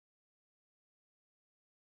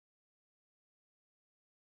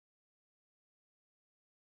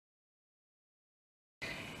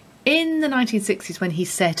In the 1960s, when he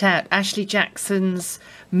set out, Ashley Jackson's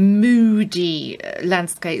moody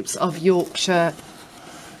landscapes of Yorkshire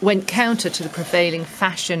went counter to the prevailing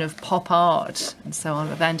fashion of pop art and so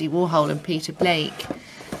on of Andy Warhol and Peter Blake.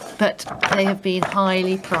 But they have been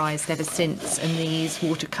highly prized ever since, and these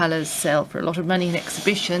watercolours sell for a lot of money in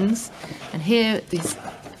exhibitions. And here, this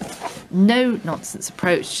no-nonsense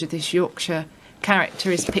approach to this Yorkshire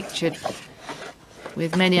character is pictured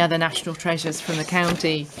with many other national treasures from the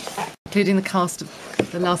county, including the cast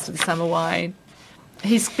of The Last of the Summer Wine.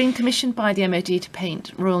 He's been commissioned by the MOD to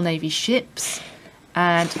paint Royal Navy ships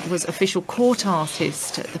and was official court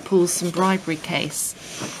artist at the Poulson bribery case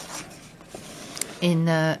in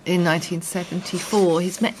 1974.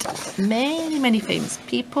 He's met many famous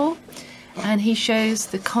people, and he shows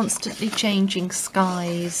the constantly changing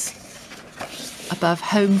skies above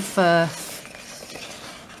Holmfirth.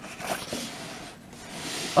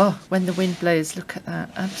 Oh, when the wind blows, look at that,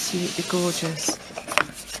 absolutely gorgeous.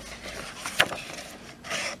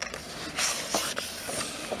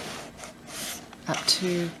 Up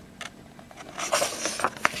to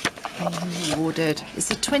ordered. It's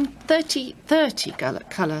a 30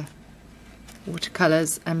 colour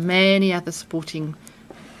watercolours and many other supporting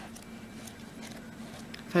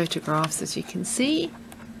photographs, as you can see.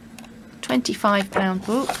 £25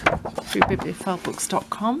 book through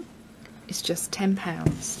bibliophileBooks.com. It's just £10.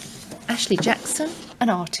 Ashley Jackson, an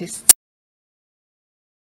artist.